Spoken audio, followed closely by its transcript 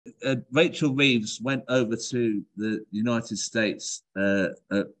Rachel Reeves went over to the United States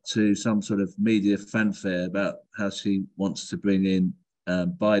to some sort of media fanfare about how she wants to bring in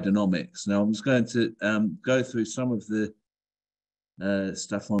Bidenomics. Now, I'm just going to go through some of the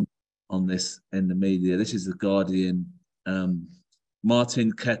stuff on this in the media. This is The Guardian.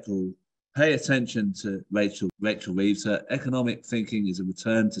 Martin Kettle, pay attention to Rachel Reeves. Her economic thinking is a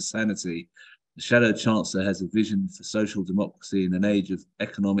return to sanity. The Shadow Chancellor has a vision for social democracy in an age of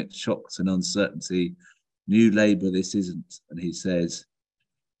economic shocks and uncertainty. New Labour, this isn't. And he says,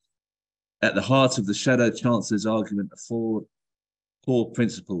 at the heart of the Shadow Chancellor's argument are four core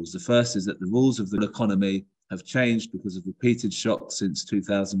principles. The first is that the rules of the economy have changed because of repeated shocks since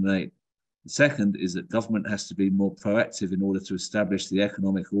 2008. The second is that government has to be more proactive in order to establish the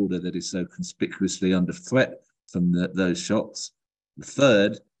economic order that is so conspicuously under threat from those shocks. The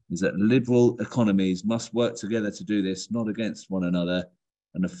third is that liberal economies must work together to do this, not against one another.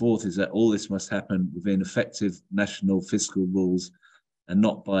 And the fourth is that all this must happen within effective national fiscal rules and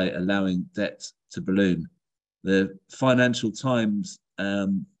not by allowing debt to balloon. The Financial Times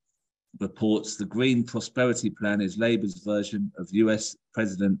reports the Green Prosperity Plan is Labour's version of US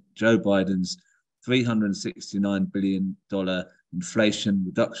President Joe Biden's $369 billion Inflation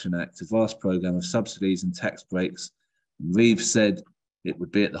Reduction Act, a vast program of subsidies and tax breaks. Reeves said it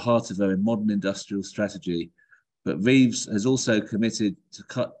would be at the heart of her modern industrial strategy. But Reeves has also committed to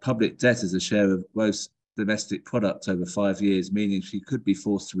cut public debt as a share of gross domestic product over 5 years, meaning she could be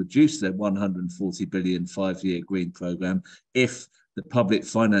forced to reduce their $140 billion 5-year green program if the public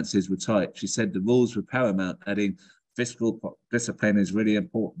finances were tight. She said the rules were paramount, adding fiscal discipline is really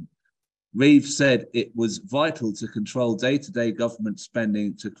important. Reeves said it was vital to control day-to-day government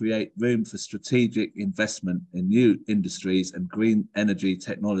spending to create room for strategic investment in new industries and green energy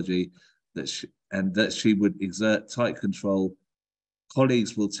technology, that she would exert tight control.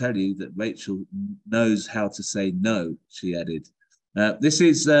 Colleagues will tell you that Rachel knows how to say no, she added. This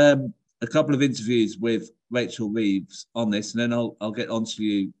is a couple of interviews with Rachel Reeves on this, and then I'll get on to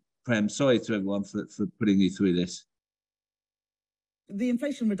you, Prem. Sorry to everyone for putting you through this. The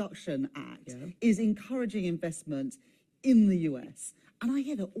Inflation Reduction Act is encouraging investment in the US. And I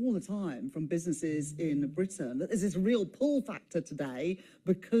hear that all the time from businesses in Britain, that there's this real pull factor today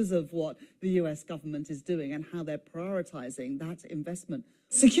because of what the US government is doing and how they're prioritising that investment.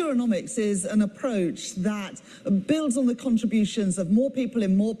 Securonomics is an approach that builds on the contributions of more people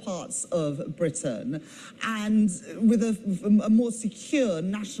in more parts of Britain and with a more secure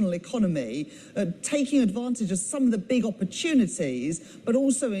national economy, taking advantage of some of the big opportunities, but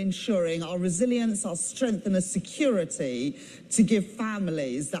also ensuring our resilience, our strength and our security to give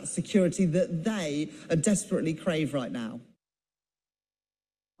families that security that they desperately crave right now.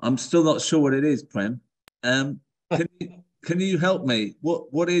 I'm still not sure what it is, Prem. Can you help me?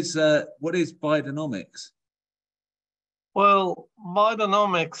 What is Bidenomics? Well,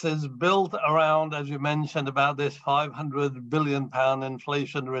 Bidenomics is built around, as you mentioned, about this £500 billion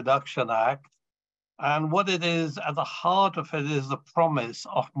Inflation Reduction Act. And what it is, at the heart of it, is the promise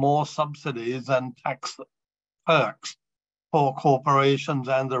of more subsidies and tax perks for corporations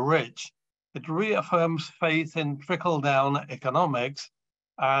and the rich. It reaffirms faith in trickle-down economics,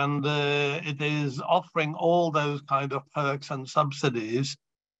 and it is offering all those kind of perks and subsidies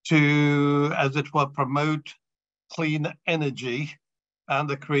to, as it were, promote clean energy and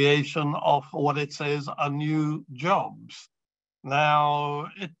the creation of what it says are new jobs. Now,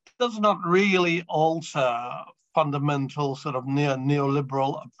 it does not really alter fundamental sort of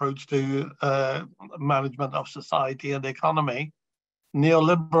neoliberal approach to management of society and economy.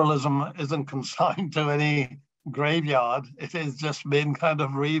 Neoliberalism isn't consigned to any graveyard. It has just been kind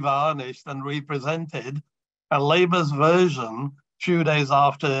of revarnished and represented. And Labour's version, a few days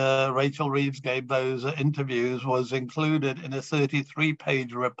after Rachel Reeves gave those interviews, was included in a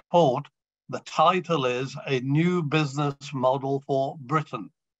 33-page report. The title is A New Business Model for Britain.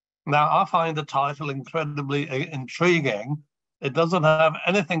 Now, I find the title incredibly intriguing. It doesn't have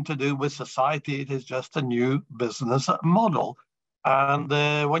anything to do with society. It is just a new business model. And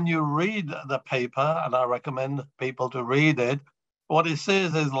when you read the paper, and I recommend people to read it, what it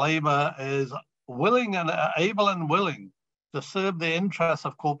says is Labour is willing and able and willing to serve the interests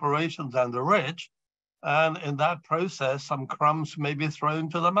of corporations and the rich. And in that process, some crumbs may be thrown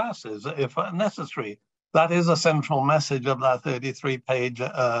to the masses if necessary. That is a central message of that 33-page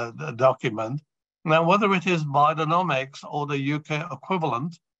document. Now, whether it is Bidenomics or the UK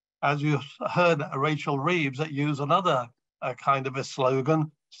equivalent, as you heard Rachel Reeves use another kind of a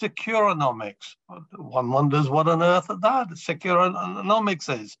slogan, Securonomics. One wonders what on earth that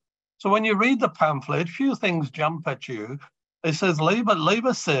Securonomics is. So when you read the pamphlet, few things jump at you. It says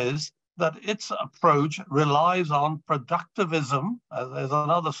Labour says that its approach relies on productivism, there's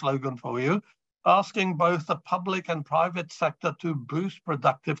another slogan for you, asking both the public and private sector to boost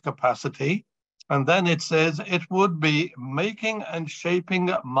productive capacity. And then it says it would be making and shaping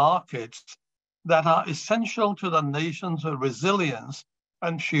markets that are essential to the nation's resilience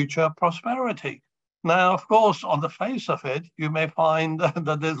and future prosperity. Now, of course, on the face of it, you may find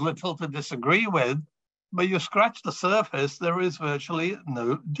that there's little to disagree with, but you scratch the surface, there is virtually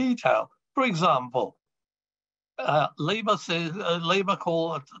no detail. For example, Labour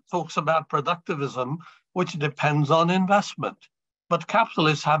talks about productivism, which depends on investment. But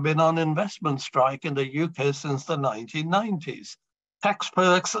capitalists have been on investment strike in the UK since the 1990s. Tax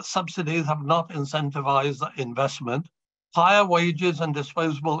perks, subsidies have not incentivized investment. Higher wages and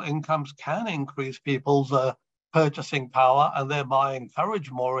disposable incomes can increase people's purchasing power and thereby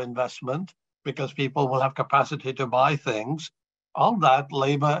encourage more investment, because people will have capacity to buy things. On that,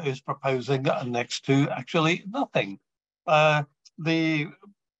 Labour is proposing next to actually nothing. The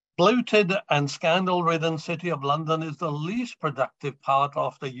bloated and scandal-ridden City of London is the least productive part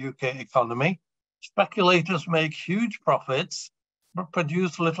of the UK economy. Speculators make huge profits, but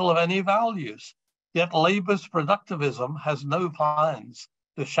produce little of any values. Yet Labour's productivism has no plans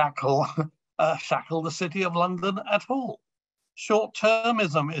to shackle the City of London at all.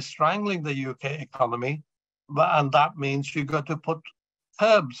 Short-termism is strangling the UK economy, and that means you've got to put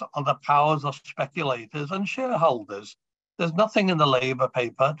curbs on the powers of speculators and shareholders. There's nothing in the Labour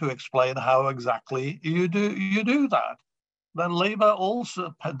paper to explain how exactly you do that. Then Labour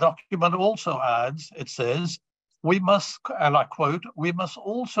document also adds, it says, we must, and I quote, we must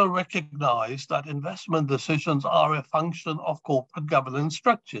also recognize that investment decisions are a function of corporate governance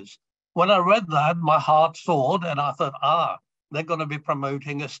structures. When I read that, my heart soared and I thought, they're going to be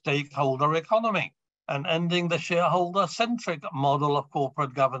promoting a stakeholder economy and ending the shareholder-centric model of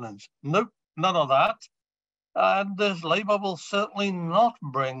corporate governance. Nope, none of that. And Labour will certainly not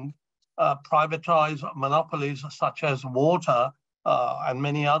bring privatized monopolies such as water and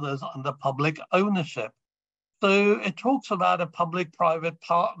many others under public ownership. So it talks about a public-private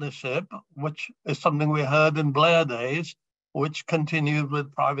partnership, which is something we heard in Blair days, which continued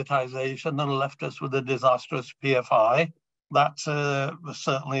with privatization and left us with a disastrous PFI. That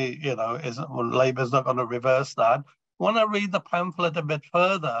certainly, Labour's not going to reverse that. When I read the pamphlet a bit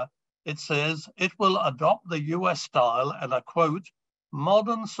further, it says it will adopt the US style, and I quote,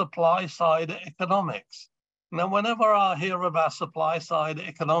 modern supply-side economics. Now, whenever I hear about supply-side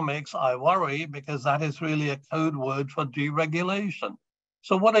economics, I worry because that is really a code word for deregulation.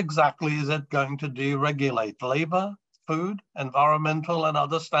 So what exactly is it going to deregulate? Labor, food, environmental and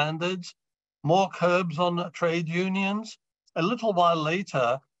other standards, more curbs on trade unions? A little while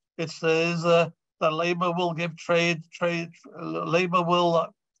later, it says that Labour will give Labour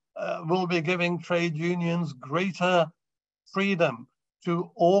will be giving trade unions greater freedom to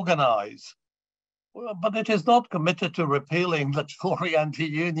organize. But it is not committed to repealing the Tory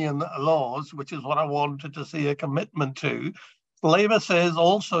anti-union laws, which is what I wanted to see a commitment to. Labour says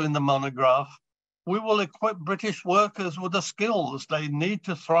also in the monograph, we will equip British workers with the skills they need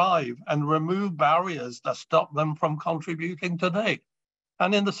to thrive and remove barriers that stop them from contributing today.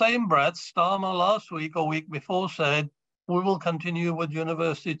 And in the same breath, Starmer last week or week before said, we will continue with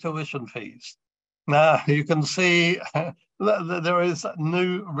university tuition fees. Now, you can see there is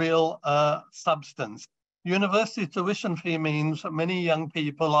no real substance. University tuition fee means many young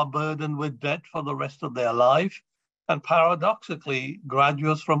people are burdened with debt for the rest of their life. And paradoxically,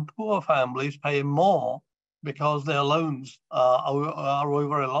 graduates from poor families pay more because their loans are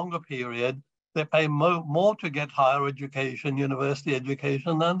over a longer period. They pay more to get higher education, university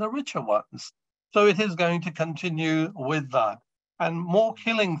education, than the richer ones. So it is going to continue with that. And more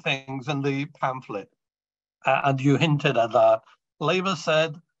killing things in the pamphlet. And you hinted at that. Labour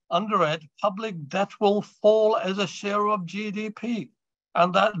said, under it, public debt will fall as a share of GDP.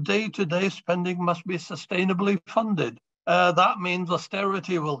 And that day-to-day spending must be sustainably funded. That means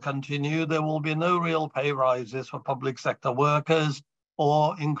austerity will continue. There will be no real pay rises for public sector workers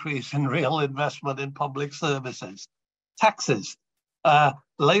or increase in real investment in public services. Taxes.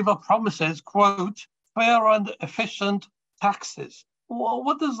 Labour promises, quote, fair and efficient taxes. Well,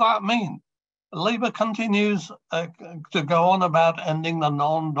 what does that mean? Labour continues to go on about ending the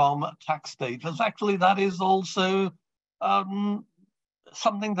non-dom tax status. Actually, that is also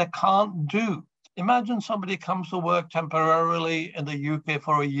something they can't do. Imagine somebody comes to work temporarily in the UK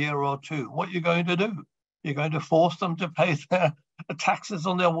for a year or two. What are you going to do? You're going to force them to pay their taxes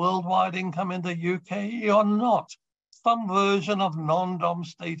on their worldwide income in the UK? You're not. Some version of non-dom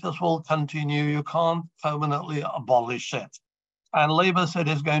status will continue. You can't permanently abolish it. And Labour said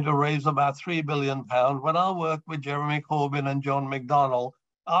it's going to raise about £3 billion. When I worked with Jeremy Corbyn and John McDonnell,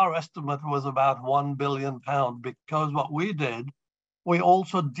 our estimate was about £1 billion, because what we did, we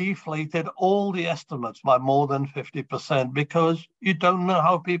also deflated all the estimates by more than 50%, because you don't know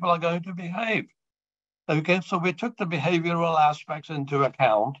how people are going to behave. Okay, so we took the behavioral aspects into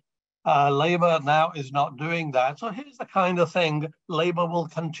account. Labour now is not doing that. So here's the kind of thing Labour will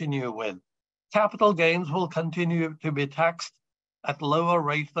continue with. Capital gains will continue to be taxed at lower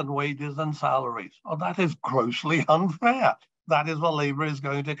rates than wages and salaries. Oh, that is grossly unfair. That is what Labour is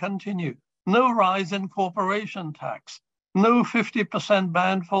going to continue. No rise in corporation tax. No 50%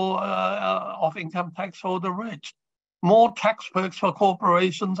 ban of income tax for the rich. More tax perks for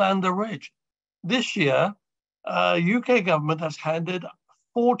corporations and the rich. This year, UK government has handed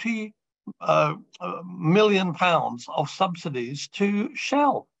 £40 million of subsidies to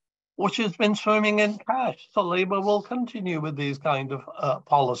Shell, which has been swimming in cash. So Labour will continue with these kind of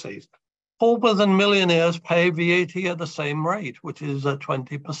policies. Paupers and millionaires pay VAT at the same rate, which is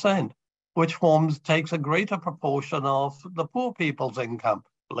 20%, which takes a greater proportion of the poor people's income.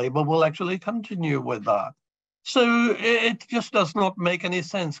 Labour will actually continue with that. So it just does not make any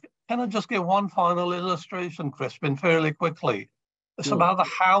sense. Can I just give one final illustration, Crispin, fairly quickly? It's about the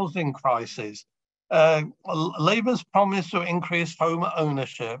housing crisis. Labour's promised to increase home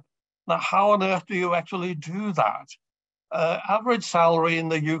ownership. Now, how on earth do you actually do that? Average salary in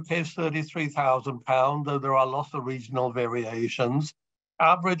the UK is £33,000, though there are lots of regional variations.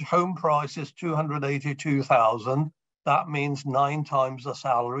 Average home price is £282,000. That means 9 times the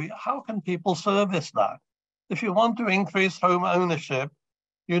salary. How can people service that? If you want to increase home ownership,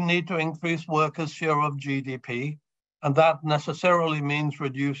 you need to increase workers' share of GDP, and that necessarily means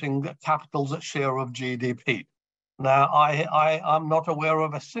reducing capital's share of GDP. Now, I'm not aware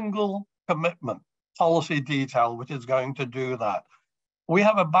of a single commitment, policy detail, which is going to do that. We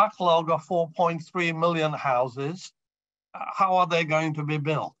have a backlog of 4.3 million houses. How are they going to be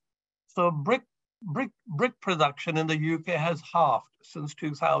built? So brick production in the UK has halved since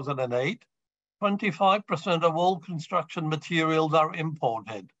 2008. 25% of all construction materials are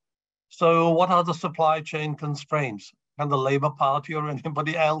imported. So what are the supply chain constraints? Can the Labour Party or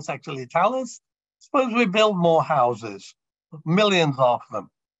anybody else actually tell us? Suppose we build more houses, millions of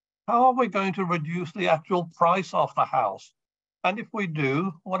them. How are we going to reduce the actual price of the house? And if we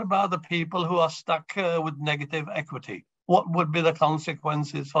do, what about the people who are stuck with negative equity? What would be the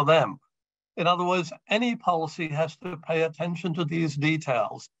consequences for them? In other words, any policy has to pay attention to these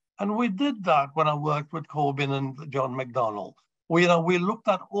details. And we did that when I worked with Corbyn and John McDonnell. We looked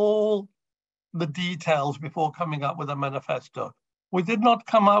at all the details before coming up with a manifesto. We did not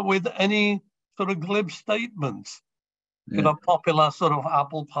come up with any sort of glib statements, popular sort of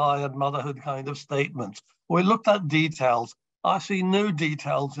apple pie and motherhood kind of statements. We looked at details. I see no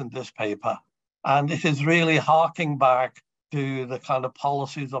details in this paper. And it is really harking back to the kind of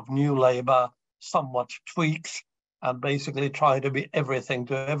policies of New Labour, somewhat tweaks, and basically try to be everything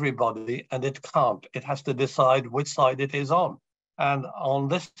to everybody, and it can't. It has to decide which side it is on. And on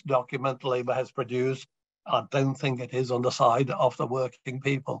this document Labour has produced, I don't think it is on the side of the working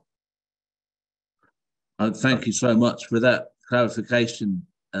people. Thank you so much for that clarification,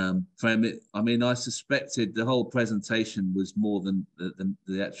 Prem. I mean, I suspected the whole presentation was more than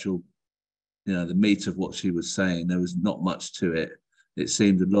the actual, the meat of what she was saying. There was not much to it. It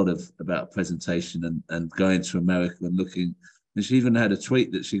seemed a lot about presentation and going to America and looking. And she even had a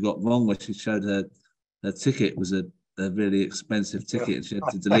tweet that she got wrong where she showed her ticket was a really expensive ticket and she had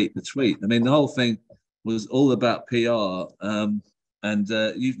to delete the tweet. I mean, the whole thing was all about PR. And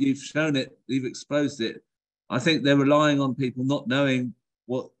you've shown it, you've exposed it. I think they're relying on people not knowing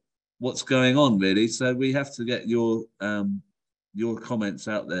what's going on, really. So we have to get your comments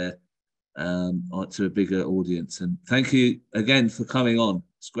out there to a bigger audience. And thank you again for coming on.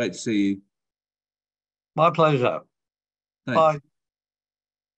 It's great to see you. My pleasure. Thanks. Bye.